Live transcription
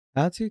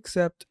How to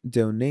accept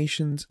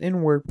donations in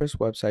WordPress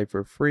website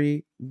for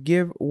free.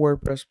 Give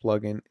WordPress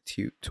plugin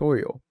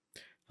tutorial.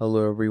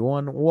 Hello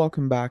everyone,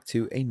 welcome back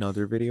to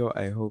another video.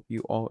 I hope you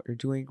all are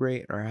doing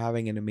great and are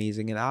having an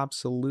amazing and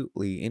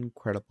absolutely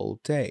incredible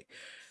day.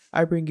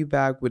 I bring you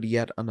back with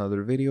yet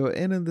another video,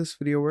 and in this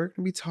video we're going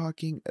to be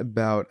talking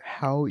about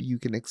how you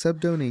can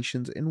accept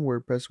donations in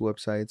WordPress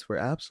websites for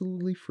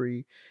absolutely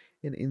free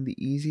and in the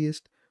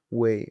easiest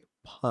way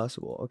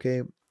possible.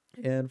 Okay,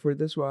 and for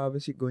this we're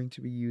obviously going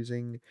to be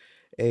using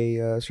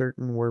a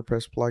certain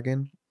WordPress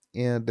plugin,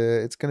 and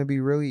it's going to be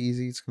really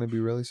easy, it's going to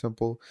be really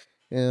simple,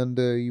 and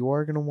you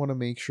are going to want to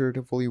make sure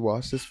to fully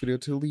watch this video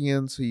till the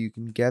end so you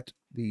can get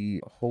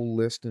the whole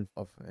list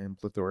of and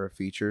plethora of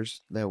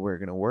features that we're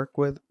going to work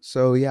with.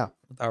 So yeah,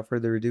 without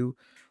further ado,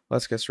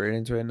 let's get straight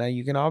into it. Now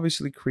you can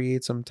obviously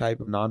create some type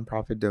of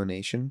nonprofit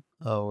donation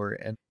or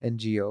an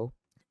NGO,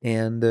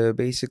 and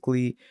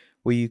basically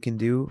what you can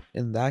do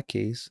in that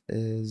case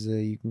is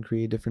you can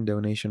create different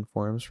donation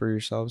forms for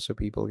yourself so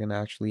people can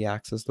actually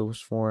access those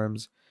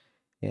forms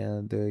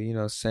and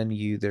send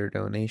you their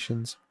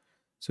donations.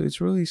 So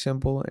it's really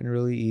simple and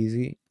really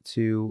easy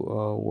to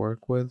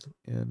work with,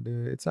 and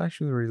it's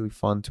actually really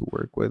fun to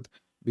work with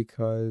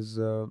because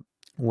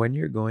when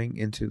you're going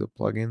into the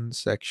plugin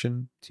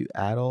section to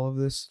add all of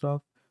this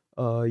stuff,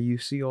 you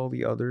see all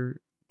the other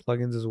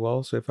plugins as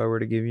well. So if I were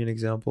to give you an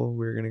example,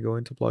 we're going to go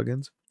into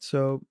plugins.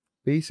 So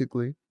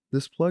basically,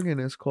 this plugin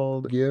is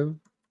called Give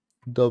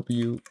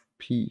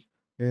WP.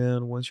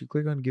 And once you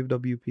click on Give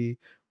WP,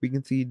 we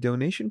can see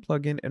donation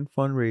plugin and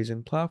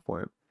fundraising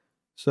platform.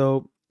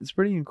 So it's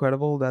pretty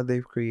incredible that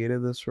they've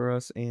created this for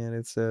us, and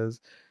it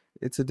says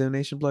it's a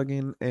donation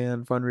plugin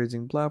and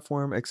fundraising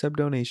platform. Accept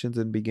donations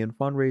and begin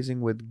fundraising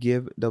with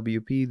Give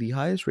WP, the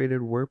highest rated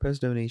WordPress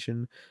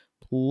donation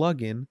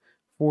plugin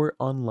for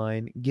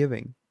online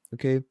giving.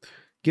 Okay.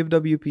 Give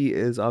WP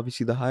is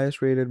obviously the highest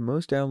rated,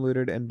 most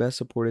downloaded, and best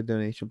supported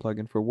donation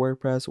plugin for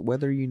WordPress.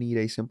 Whether you need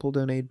a simple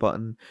donate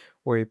button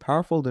or a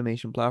powerful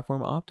donation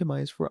platform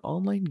optimized for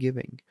online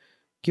giving,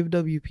 Give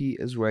WP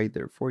is right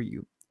there for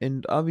you.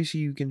 And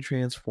obviously you can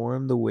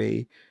transform the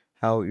way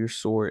how your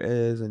store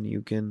is, and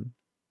you can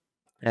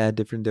add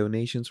different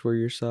donations for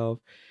yourself.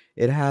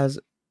 It has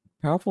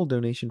powerful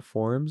donation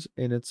forms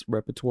in its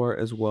repertoire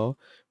as well,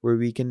 where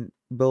we can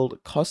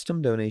build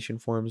custom donation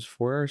forms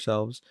for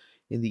ourselves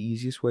in the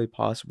easiest way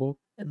possible.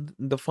 And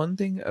the fun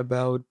thing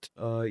about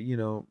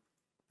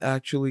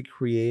actually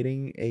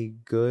creating a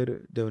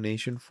good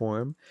donation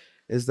form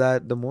is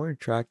that the more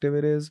attractive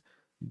it is,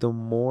 the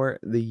more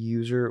the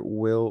user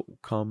will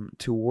come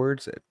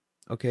towards it.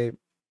 Okay.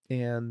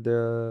 And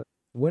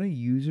when a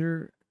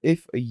user,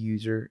 if a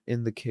user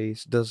in the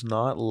case does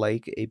not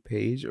like a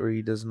page, or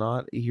he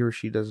or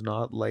she does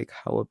not like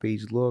how a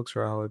page looks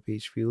or how a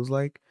page feels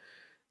like,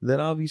 then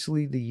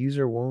obviously the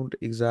user won't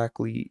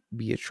exactly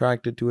be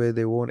attracted to it.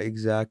 They won't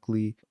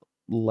exactly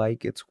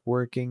like it's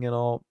working and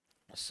all.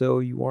 So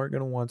you are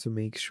going to want to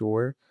make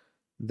sure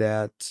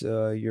that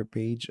your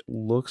page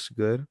looks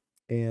good,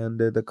 and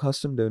the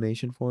custom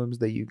donation forms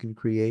that you can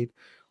create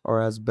are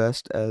as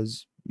best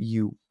as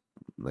you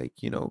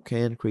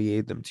can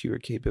create them to your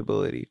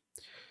capability.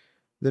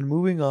 Then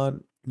moving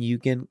on, you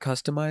can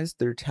customize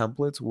their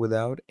templates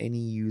without any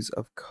use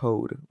of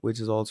code, which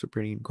is also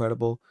pretty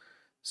incredible.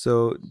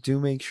 So do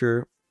make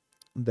sure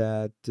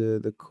that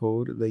the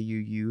code that you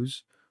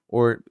use,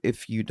 or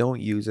if you don't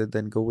use it,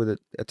 then go with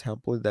a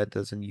template that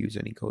doesn't use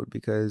any code,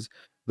 because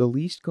the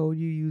least code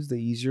you use,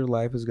 the easier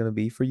life is going to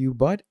be for you.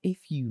 But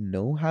if you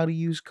know how to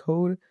use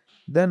code,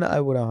 then I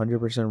would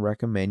 100%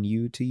 recommend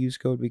you to use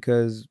code,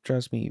 because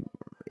trust me,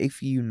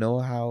 if you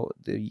know how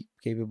the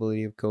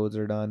capability of codes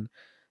are done,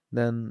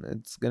 then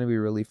it's going to be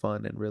really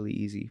fun and really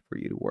easy for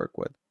you to work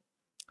with.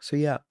 So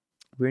yeah,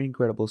 very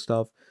incredible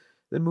stuff.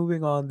 Then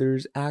moving on,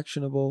 there's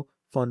actionable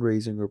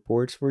fundraising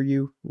reports for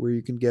you, where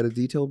you can get a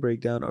detailed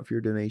breakdown of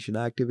your donation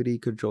activity,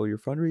 control your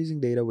fundraising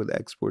data with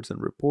exports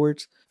and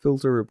reports,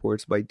 filter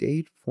reports by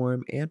date,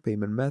 form, and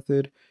payment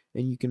method,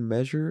 and you can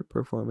measure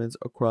performance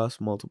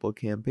across multiple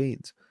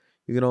campaigns.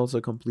 You can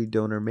also complete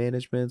donor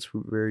managements,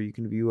 where you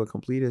can view a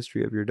complete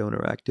history of your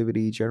donor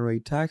activity,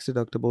 generate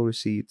tax-deductible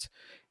receipts,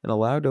 and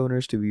allow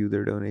donors to view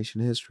their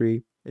donation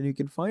history, and you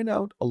can find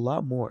out a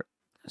lot more.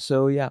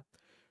 So yeah,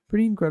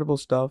 pretty incredible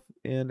stuff,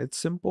 and it's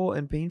simple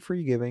and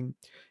pain-free giving.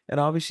 And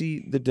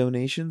obviously the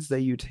donations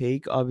that you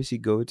take obviously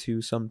go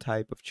to some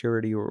type of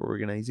charity or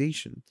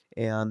organization,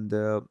 and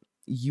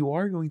you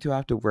are going to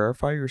have to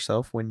verify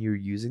yourself when you're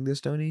using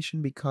this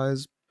donation,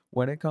 because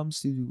when it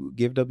comes to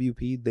Give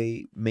WP,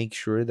 they make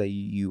sure that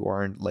you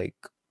aren't like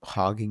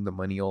hogging the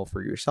money all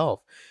for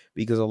yourself,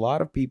 because a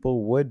lot of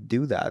people would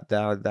do that's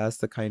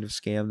the kind of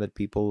scam that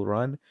people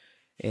run,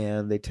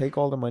 and they take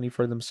all the money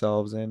for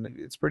themselves, and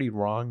it's pretty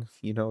wrong.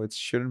 It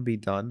shouldn't be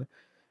done,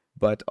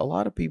 but a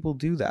lot of people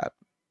do that,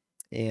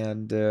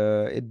 and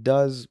it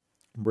does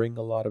bring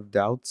a lot of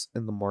doubts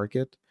in the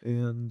market.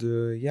 And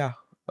yeah,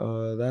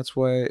 that's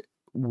why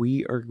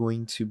we are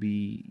going to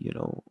be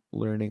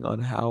learning on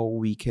how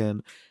we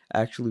can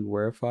actually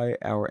verify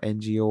our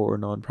NGO or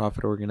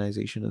nonprofit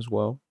organization as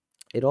well.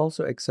 It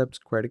also accepts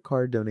credit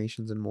card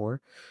donations and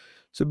more.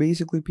 So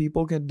basically,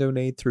 people can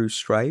donate through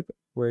Stripe,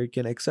 where it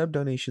can accept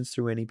donations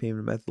through any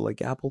payment method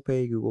like Apple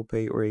Pay, Google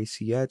Pay, or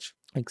ACH.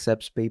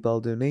 Accepts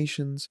PayPal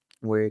donations,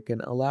 where it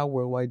can allow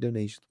worldwide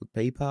donations with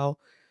PayPal.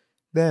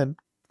 Then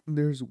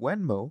there's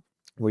Venmo,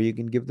 where you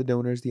can give the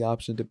donors the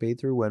option to pay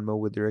through Venmo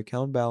with their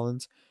account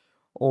balance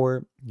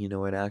or,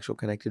 an actual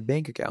connected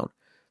bank account.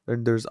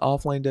 Then there's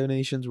offline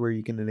donations where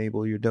you can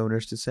enable your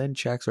donors to send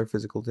checks or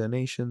physical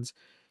donations.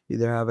 You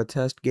either have a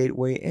test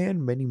gateway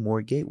and many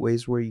more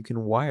gateways where you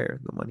can wire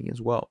the money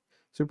as well.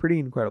 So pretty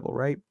incredible,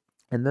 right?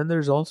 And then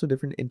there's also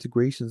different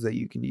integrations that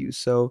you can use.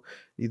 So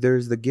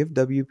there's the Give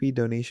WP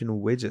donation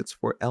widgets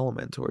for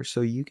Elementor.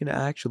 So you can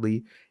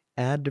actually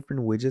add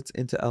different widgets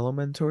into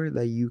Elementor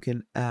that you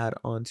can add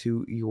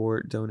onto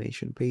your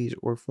donation page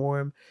or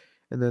form.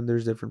 And then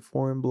there's different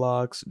form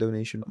blocks,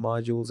 donation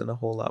modules, and a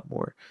whole lot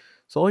more.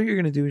 So all you're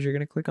going to do is you're going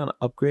to click on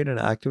upgrade and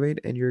activate,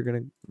 and you're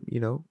going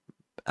to,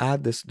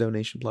 add this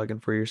donation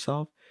plugin for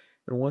yourself.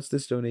 And once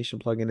this donation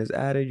plugin is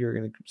added, you're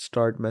going to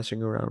start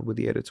messing around with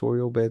the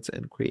editorial bits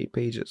and create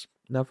pages.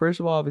 Now, first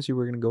of all, obviously,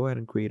 we're going to go ahead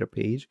and create a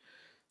page.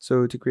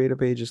 So to create a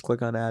page, just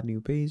click on add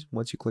new page.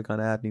 Once you click on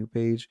add new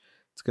page,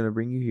 it's going to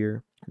bring you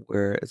here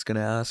where it's going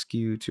to ask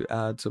you to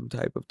add some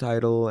type of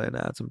title and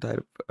add some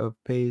type of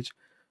page.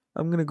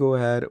 I'm going to go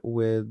ahead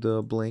with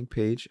the blank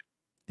page.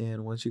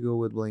 And once you go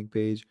with blank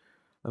page,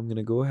 I'm going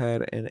to go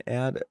ahead and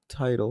add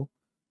title.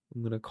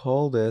 I'm going to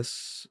call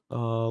this,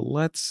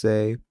 let's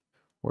say,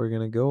 we're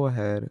going to go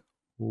ahead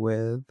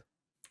with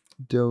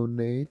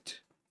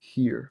donate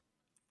here.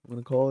 I'm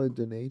going to call it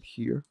donate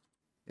here.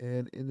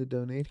 And in the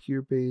donate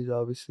here page,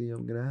 obviously,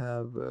 I'm going to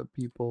have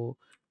people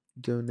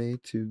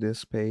donate to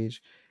this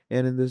page.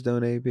 And in this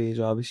donate page,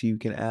 obviously, you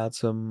can add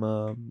some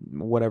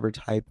whatever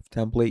type of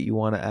template you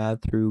want to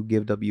add through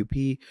Give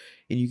WP.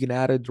 And you can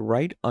add it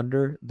right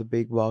under the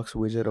big box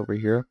widget over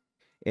here.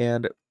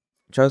 And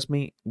trust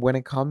me, when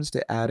it comes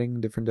to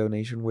adding different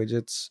donation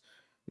widgets,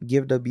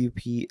 Give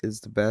WP is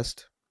the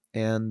best.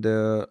 And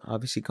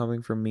obviously,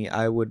 coming from me,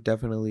 I would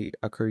definitely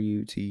encourage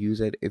you to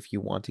use it if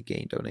you want to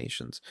gain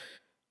donations.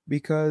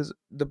 Because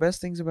the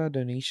best things about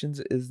donations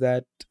is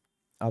that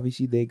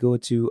obviously they go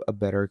to a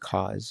better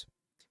cause.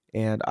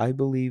 And I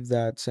believe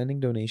that sending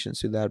donations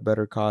to that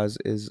better cause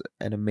is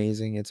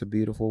it's a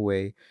beautiful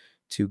way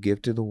to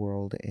give to the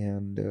world.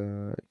 And,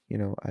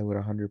 I would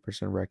 100%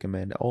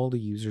 recommend all the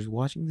users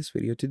watching this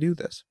video to do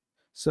this.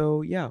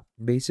 So, yeah,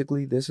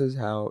 basically, this is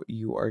how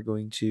you are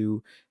going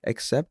to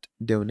accept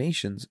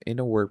donations in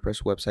a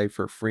WordPress website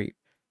for free.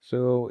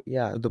 So,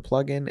 yeah, the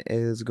plugin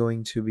is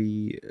going to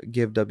be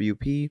Give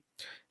WP,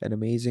 an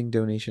amazing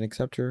donation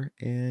acceptor.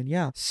 And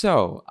yeah.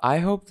 So, I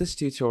hope this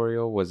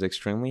tutorial was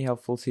extremely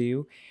helpful to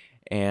you.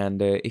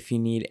 And if you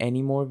need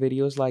any more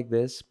videos like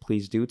this,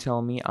 please do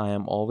tell me. I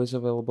am always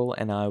available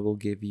and I will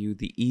give you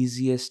the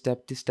easiest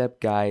step-to-step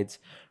guides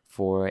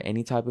for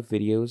any type of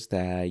videos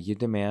that you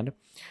demand.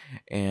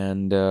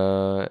 And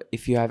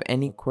if you have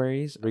any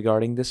queries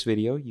regarding this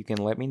video, you can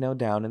let me know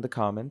down in the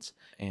comments.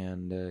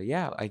 And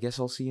yeah, I guess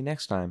I'll see you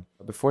next time.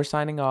 Before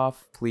signing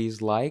off,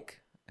 please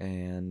like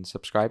and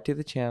subscribe to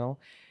the channel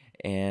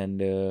and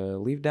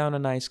leave down a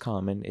nice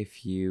comment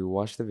if you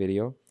watch the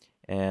video.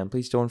 And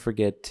please don't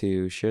forget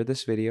to share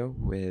this video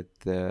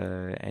with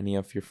any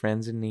of your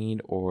friends in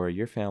need or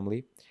your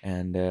family.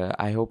 And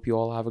I hope you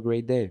all have a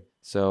great day.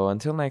 So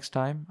until next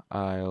time,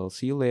 I'll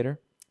see you later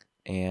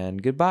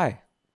and goodbye.